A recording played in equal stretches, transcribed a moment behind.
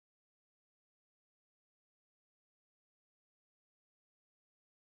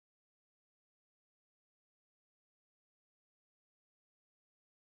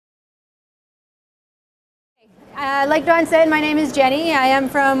Like Don said, my name is Jenny. I am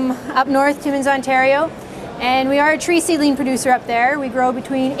from up north, Timmins, Ontario, and we are a tree seedling producer up there. We grow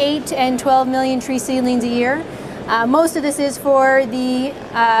between 8 and 12 million tree seedlings a year. Most of this is for the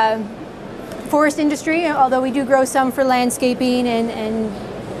forest industry, although we do grow some for landscaping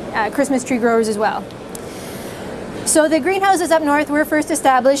and Christmas tree growers as well. So the greenhouses up north were first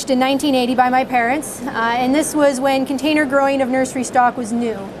established in 1980 by my parents, and this was when container growing of nursery stock was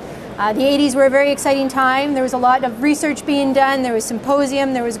new. The 80s were a very exciting time. There was a lot of research being done, there was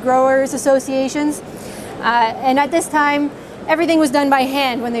symposium, there was growers associations, and at this time everything was done by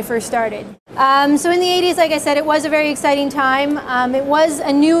hand when they first started. So in the 80s, like I said, it was a very exciting time. It was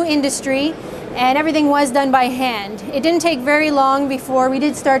a new industry and everything was done by hand. It didn't take very long before we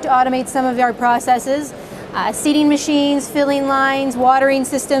did start to automate some of our processes. Seeding machines, filling lines, watering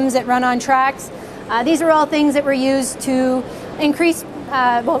systems that run on tracks. These were all things that were used to improve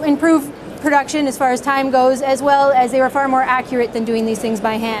production as far as time goes, as well as they were far more accurate than doing these things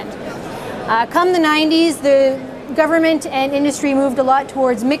by hand. Come the 90s, the government and industry moved a lot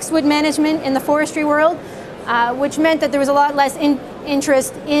towards mixed wood management in the forestry world, which meant that there was a lot less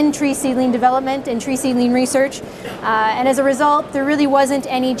interest in tree seedling development and tree seedling research. And as a result, there really wasn't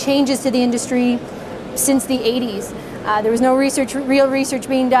any changes to the industry since the 80s. There was no real research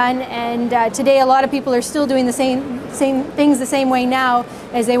being done, and today a lot of people are still doing the same things the same way now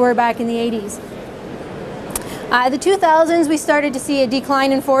as they were back in the 80s. The 2000s, we started to see a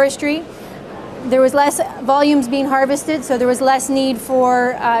decline in forestry. There was less volumes being harvested, so there was less need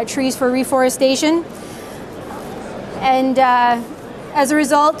for trees for reforestation. And as a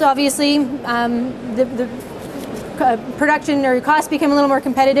result, obviously, the production or cost became a little more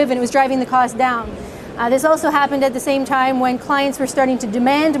competitive, and it was driving the cost down. This also happened at the same time when clients were starting to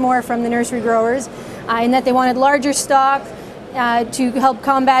demand more from the nursery growers, in that they wanted larger stock to help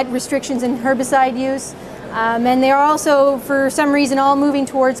combat restrictions in herbicide use. And they are also, for some reason, all moving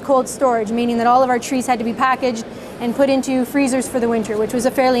towards cold storage, meaning that all of our trees had to be packaged and put into freezers for the winter, which was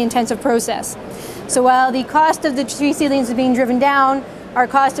a fairly intensive process. So while the cost of the tree seedlings was being driven down, our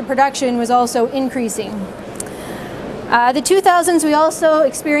cost of production was also increasing. The 2000s, we also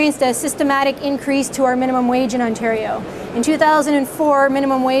experienced a systematic increase to our minimum wage in Ontario. In 2004,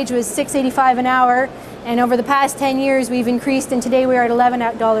 minimum wage was $6.85 an hour, and over the past 10 years we've increased, and today we're at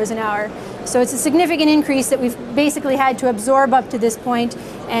 $11 an hour. So it's a significant increase that we've basically had to absorb up to this point,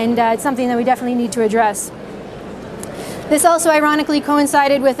 and it's something that we definitely need to address. This also ironically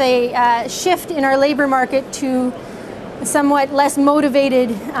coincided with a shift in our labor market to a somewhat less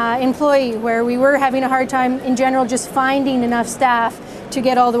motivated employee, where we were having a hard time in general just finding enough staff to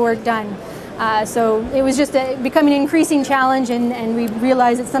get all the work done. So it was just becoming an increasing challenge, and we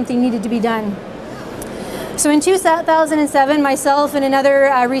realized that something needed to be done. So in 2007, myself and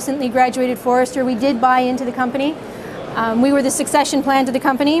another recently graduated forester, we did buy into the company. We were the succession plan to the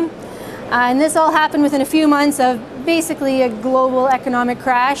company. And this all happened within a few months of basically a global economic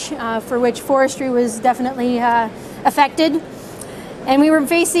crash, for which forestry was definitely affected. And we were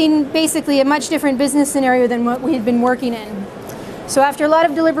facing basically a much different business scenario than what we had been working in. So after a lot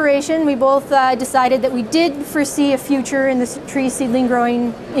of deliberation, we both decided that we did foresee a future in this tree seedling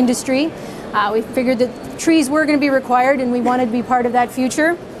growing industry. We figured that trees were going to be required and we wanted to be part of that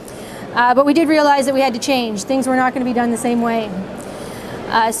future. But we did realize that we had to change. Things were not going to be done the same way.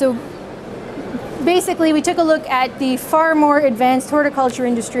 So basically we took a look at the far more advanced horticulture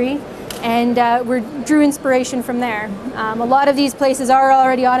industry, and we drew inspiration from there. A lot of these places are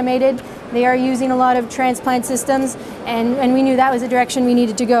already automated. They are using a lot of transplant systems, and we knew that was the direction we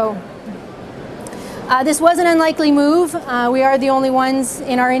needed to go. This was an unlikely move. We are the only ones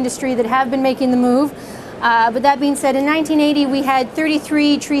in our industry that have been making the move. But that being said, in 1980 we had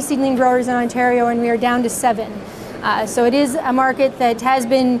 33 tree seedling growers in Ontario, and we are down to 7. So it is a market that has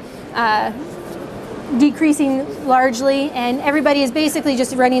been decreasing largely, and everybody is basically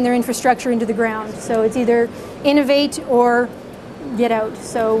just running their infrastructure into the ground. So it's either innovate or get out.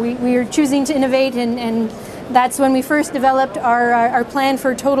 So we are choosing to innovate, and that's when we first developed our plan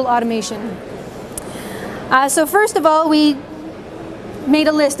for total automation. So first of all, we made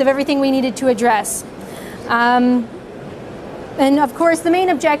a list of everything we needed to address. And of course, the main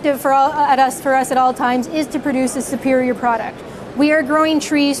objective for us at all times is to produce a superior product. We are growing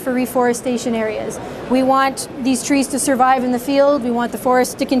trees for reforestation areas. We want these trees to survive in the field. We want the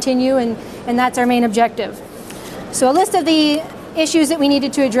forest to continue, and that's our main objective. So a list of the issues that we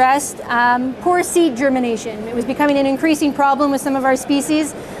needed to address. Poor seed germination. It was becoming an increasing problem with some of our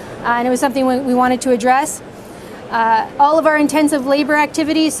species, and it was something we wanted to address. All of our intensive labor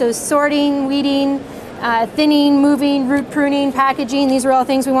activities, so sorting, weeding, thinning, moving, root pruning, packaging, these were all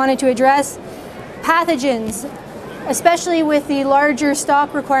things we wanted to address. Pathogens. especially with the larger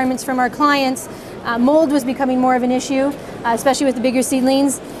stock requirements from our clients, mold was becoming more of an issue, especially with the bigger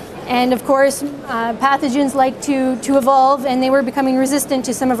seedlings. And of course, pathogens like to evolve, and they were becoming resistant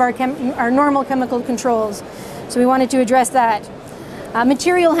to some of our normal chemical controls. So we wanted to address that.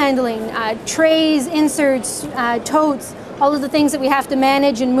 Material handling, trays, inserts, totes, all of the things that we have to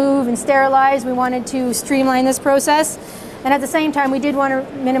manage and move and sterilize, we wanted to streamline this process. And at the same time, we did want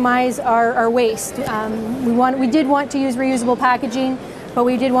to minimize our waste. We did want to use reusable packaging, but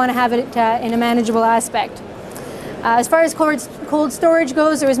we did want to have it in a manageable aspect. As far as cold storage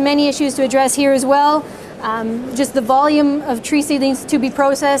goes, there was many issues to address here as well. Just the volume of tree seedlings to be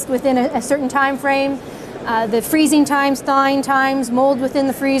processed within a certain time frame, the freezing times, thawing times, mold within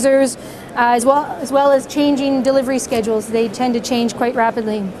the freezers, as well as changing delivery schedules. They tend to change quite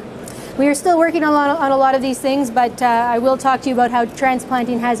rapidly. We are still working on a lot of these things, but I will talk to you about how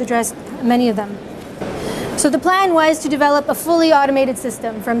transplanting has addressed many of them. So the plan was to develop a fully automated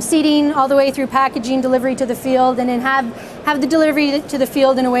system from seeding all the way through packaging, delivery to the field, and then have the delivery to the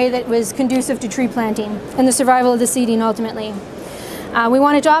field in a way that was conducive to tree planting and the survival of the seeding ultimately. We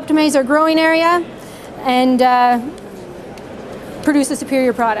wanted to optimize our growing area and produce a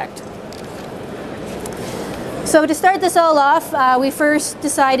superior product. So to start this all off, we first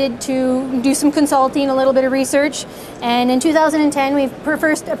decided to do some consulting, a little bit of research, and in 2010 we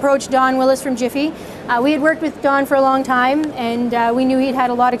first approached Don Willis from Jiffy. We had worked with Don for a long time, and we knew he'd had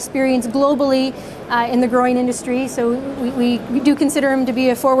a lot of experience globally in the growing industry, so we do consider him to be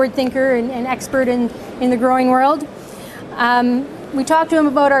a forward thinker and expert in the growing world. We talked to him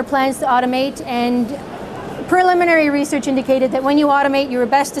about our plans to automate, and preliminary research indicated that when you automate, you're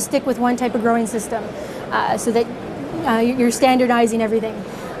best to stick with one type of growing system. So that you're standardizing everything.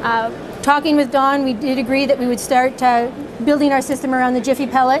 Talking with Don, we did agree that we would start building our system around the Jiffy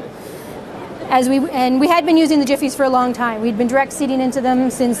pellet. And we had been using the Jiffies for a long time. We'd been direct seeding into them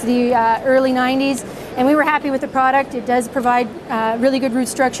since the early 90s, and we were happy with the product. It does provide really good root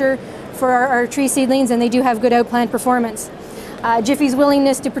structure for our tree seedlings, and they do have good outplant performance. Jiffy's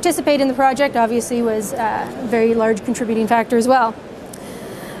willingness to participate in the project obviously was a very large contributing factor as well.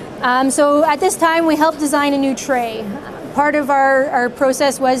 So at this time, we helped design a new tray. Part of our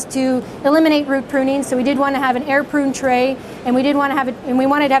process was to eliminate root pruning, so we did want to have an air prune tray, and we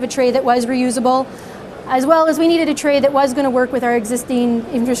wanted to have a tray that was reusable, as well as we needed a tray that was going to work with our existing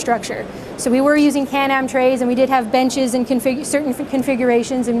infrastructure. So we were using Can-Am trays, and we did have benches in certain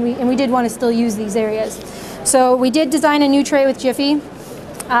configurations, and we did want to still use these areas. So we did design a new tray with Jiffy.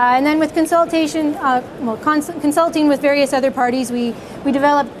 And then with consulting with various other parties, we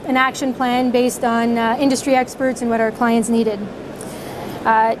developed an action plan based on industry experts and what our clients needed.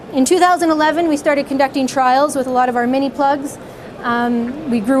 In 2011, we started conducting trials with a lot of our mini plugs.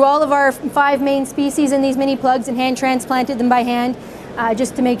 We grew all of our 5 main species in these mini plugs and hand transplanted them by hand,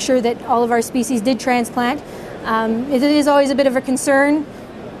 just to make sure that all of our species did transplant. It is always a bit of a concern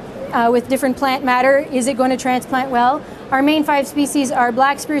with different plant matter. Is it going to transplant well? Our main 5 species are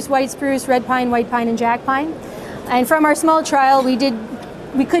black spruce, white spruce, red pine, white pine, and jack pine. And from our small trial, we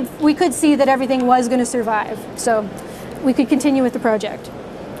could see that everything was going to survive. So we could continue with the project.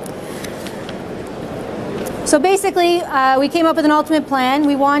 So basically, we came up with an ultimate plan.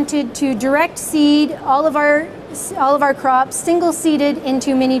 We wanted to direct seed all of our crops, single seeded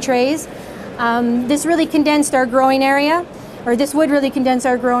into mini trays. This really condensed our growing area. Or this would really condense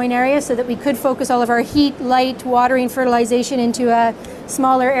our growing area so that we could focus all of our heat, light, watering, fertilization into a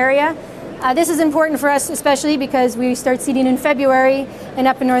smaller area. This is important for us especially because we start seeding in February, and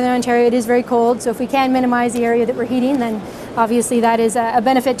up in Northern Ontario it is very cold, so if we can minimize the area that we're heating, then obviously that is a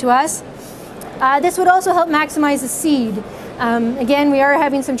benefit to us. This would also help maximize the seed. Again, we are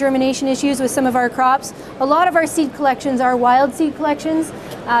having some germination issues with some of our crops. A lot of our seed collections are wild seed collections,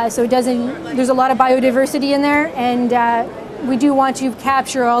 so there's a lot of biodiversity in there, and we do want to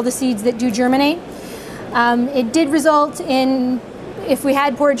capture all the seeds that do germinate. It did result in, if we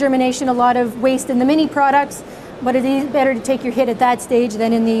had poor germination, a lot of waste in the mini products, but it is better to take your hit at that stage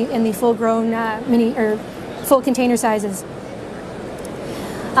than in the full-grown mini or full container sizes.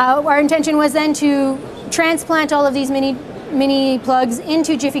 Our intention was then to transplant all of these mini plugs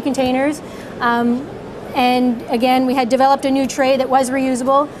into Jiffy containers, and again, we had developed a new tray that was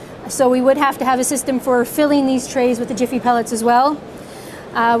reusable. So we would have to have a system for filling these trays with the Jiffy pellets as well.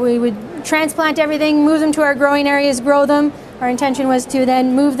 We would transplant everything, move them to our growing areas, grow them. Our intention was to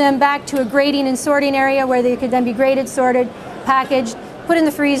then move them back to a grading and sorting area where they could then be graded, sorted, packaged, put in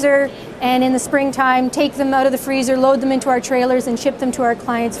the freezer, and in the springtime, take them out of the freezer, load them into our trailers, and ship them to our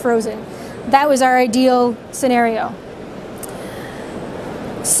clients frozen. That was our ideal scenario.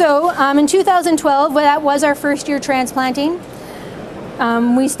 So in 2012, well, that was our first year transplanting.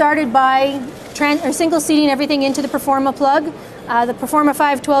 We started by single seeding everything into the Performa plug. The Performa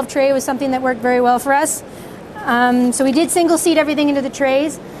 512 tray was something that worked very well for us. So we did single seed everything into the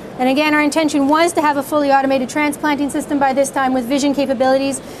trays. And again, our intention was to have a fully automated transplanting system by this time with vision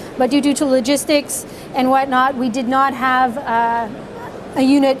capabilities, but due to logistics and whatnot, we did not have a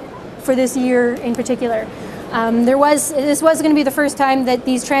unit for this year in particular. This was going to be the first time that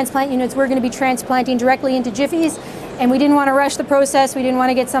these transplant units were going to be transplanting directly into Jiffies, and we didn't want to rush the process. We didn't want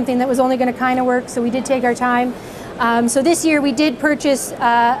to get something that was only going to kind of work, so we did take our time. So this year we did purchase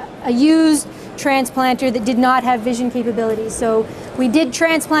a used transplanter that did not have vision capabilities. So we did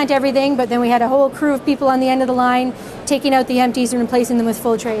transplant everything, but then we had a whole crew of people on the end of the line taking out the empties and replacing them with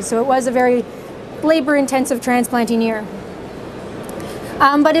full trays. So it was a very labor-intensive transplanting year.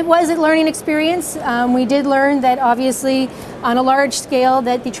 But it was a learning experience. We did learn that obviously on a large scale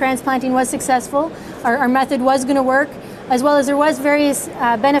that the transplanting was successful. Our method was going to work, as well as there was various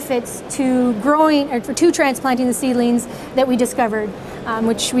benefits to growing or to transplanting the seedlings that we discovered,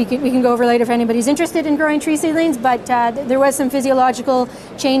 which we can go over later if anybody's interested in growing tree seedlings. But there was some physiological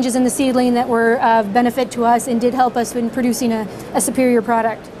changes in the seedling that were of benefit to us and did help us in producing a superior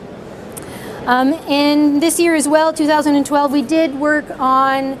product. And this year as well, 2012, we did work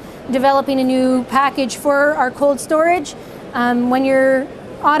on developing a new package for our cold storage. When you're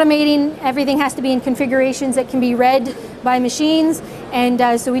automating, everything has to be in configurations that can be read by machines,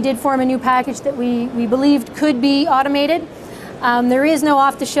 and so we did form a new package that we believed could be automated. There is no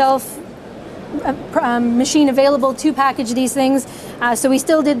off-the-shelf machine available to package these things, so we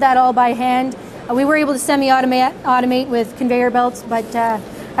still did that all by hand. We were able to semi-automate with conveyor belts, but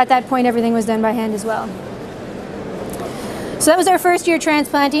at that point everything was done by hand as well. So that was our first year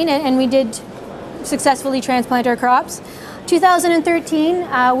transplanting, and we did successfully transplant our crops.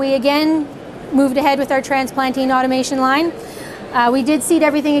 2013, we again moved ahead with our transplanting automation line. We did seed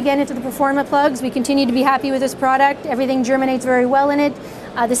everything again into the Performa plugs. We continue to be happy with this product. Everything germinates very well in it.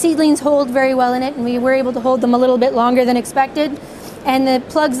 The seedlings hold very well in it, and we were able to hold them a little bit longer than expected. And the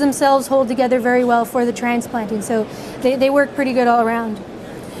plugs themselves hold together very well for the transplanting, so they work pretty good all around.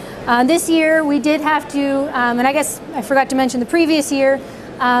 This year we did have to, and I guess I forgot to mention the previous year,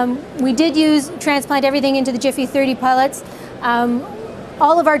 we did transplant everything into the Jiffy 30 pellets.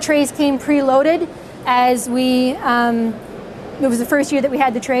 All of our trays came preloaded as it was the first year that we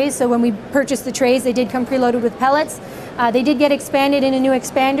had the trays, so when we purchased the trays they did come preloaded with pellets. They did get expanded in a new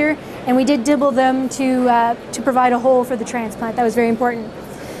expander, and we did dibble them to provide a hole for the transplant. That was very important.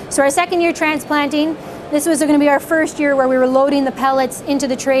 So our second year transplanting, this was going to be our first year where we were loading the pellets into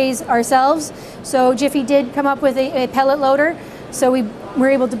the trays ourselves. So Jiffy did come up with a pellet loader. So we were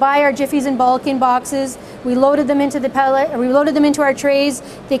able to buy our Jiffies in bulk in boxes. We loaded them into we loaded them into our trays.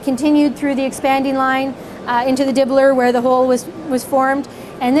 They continued through the expanding line into the dibbler where the hole was formed.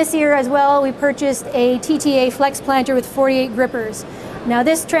 And this year as well, we purchased a TTA flex planter with 48 grippers. Now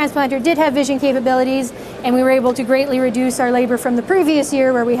this transplanter did have vision capabilities, and we were able to greatly reduce our labor from the previous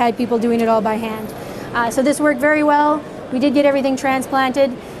year where we had people doing it all by hand. So this worked very well. We did get everything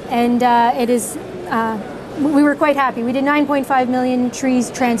transplanted, and we were quite happy. We did 9.5 million trees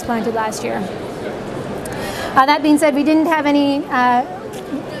transplanted last year. That being said, we didn't have any,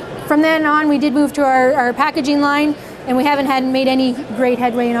 from then on we did move to our packaging line, and we haven't made any great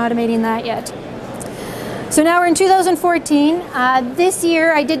headway in automating that yet. So now we're in 2014. This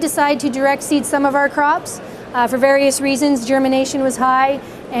year I did decide to direct seed some of our crops for various reasons. Germination was high,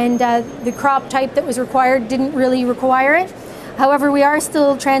 and the crop type that was required didn't really require it. However, we are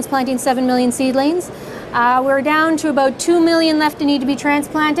still transplanting 7 million seedlings. We're down to about 2 million left to need to be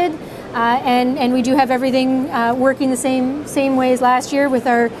transplanted, and we do have everything working the same way as last year with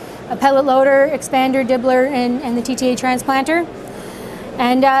our pellet loader, expander, dibbler, and the TTA transplanter.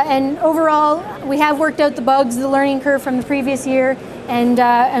 And overall, we have worked out the bugs, the learning curve from the previous year, and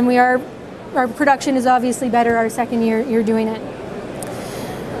our production is obviously better our second year doing it.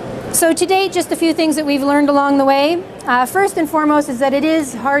 So to date, just a few things that we've learned along the way. First and foremost is that it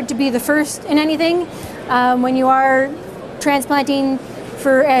is hard to be the first in anything. When you are transplanting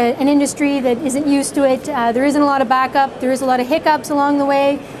for an industry that isn't used to it, there isn't a lot of backup, there is a lot of hiccups along the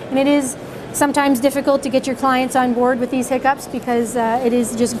way, and it is sometimes difficult to get your clients on board with these hiccups because it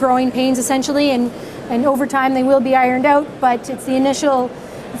is just growing pains essentially, and over time they will be ironed out, but it's the initial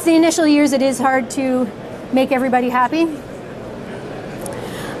years it is hard to make everybody happy.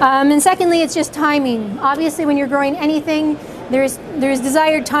 And secondly, it's just timing. Obviously, when you're growing anything, there's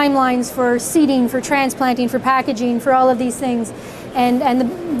desired timelines for seeding, for transplanting, for packaging, for all of these things. And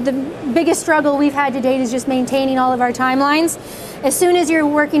the biggest struggle we've had to date is just maintaining all of our timelines. as soon as you're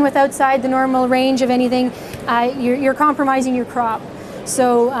working with outside the normal range of anything, you're compromising your crop.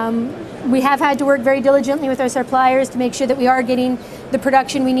 So we have had to work very diligently with our suppliers to make sure that we are getting the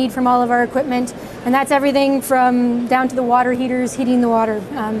production we need from all of our equipment, and that's everything from down to the water heaters heating the water.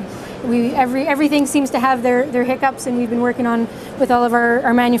 Everything seems to have their hiccups, and we've been working on with all of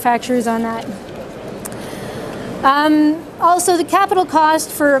our manufacturers on that. Also, the capital cost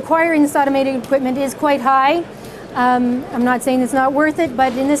for acquiring this automated equipment is quite high. I'm not saying it's not worth it,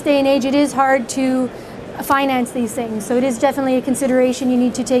 but in this day and age it is hard to finance these things. So it is definitely a consideration you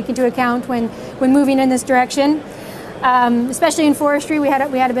need to take into account when moving in this direction. Especially in forestry, we had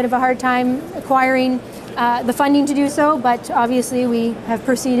a bit of a hard time acquiring the funding to do so, but obviously we have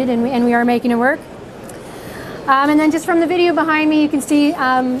proceeded and we are making it work. And then just from the video behind me, you can see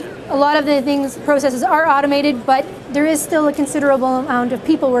a lot of the processes are automated, but there is still a considerable amount of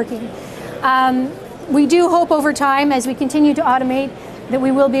people working. We do hope over time, as we continue to automate, that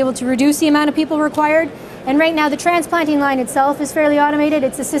we will be able to reduce the amount of people required. And right now the transplanting line itself is fairly automated.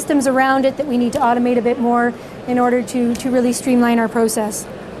 It's the systems around it that we need to automate a bit more in order to really streamline our process.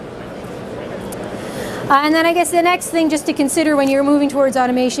 And then I guess the next thing just to consider when you're moving towards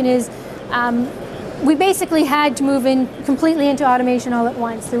automation is we basically had to move in completely into automation all at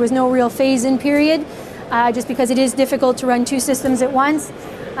once. There was no real phase-in period, just because it is difficult to run two systems at once.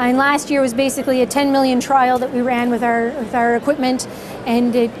 And last year was basically a 10 million trial that we ran with our equipment,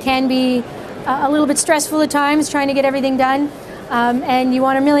 and it can be a little bit stressful at times trying to get everything done. And you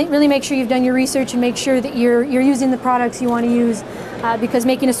want to really make sure you've done your research and make sure that you're using the products you want to use, because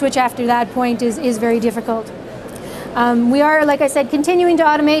making a switch after that point is very difficult. We are, like I said, continuing to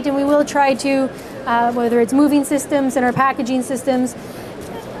automate, and we will try to, whether it's moving systems and our packaging systems,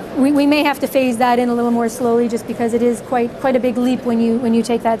 we may have to phase that in a little more slowly, just because it is quite a big leap when you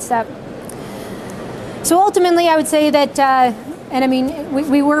take that step. So ultimately, I would say that, and I mean,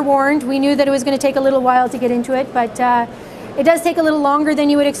 we were warned. We knew that it was going to take a little while to get into it, but it does take a little longer than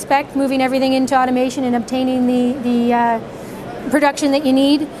you would expect, moving everything into automation and obtaining the production that you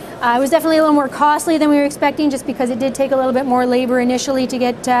need. It was definitely a little more costly than we were expecting, just because it did take a little bit more labor initially to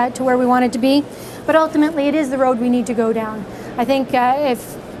get to where we wanted to be. But ultimately, it is the road we need to go down. I think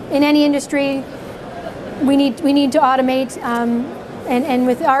if in any industry we need to automate, and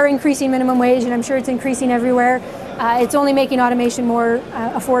with our increasing minimum wage, and I'm sure it's increasing everywhere, it's only making automation more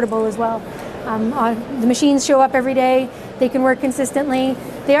affordable as well. The machines show up every day. They can work consistently.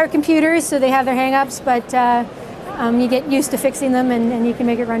 They are computers, so they have their hang-ups, but you get used to fixing them, and you can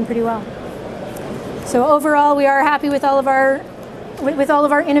make it run pretty well. So overall, we are happy with all of our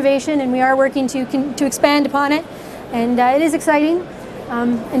innovation, and we are working to expand upon it. And it is exciting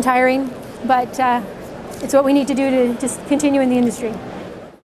and tiring, but it's what we need to do to just continue in the industry.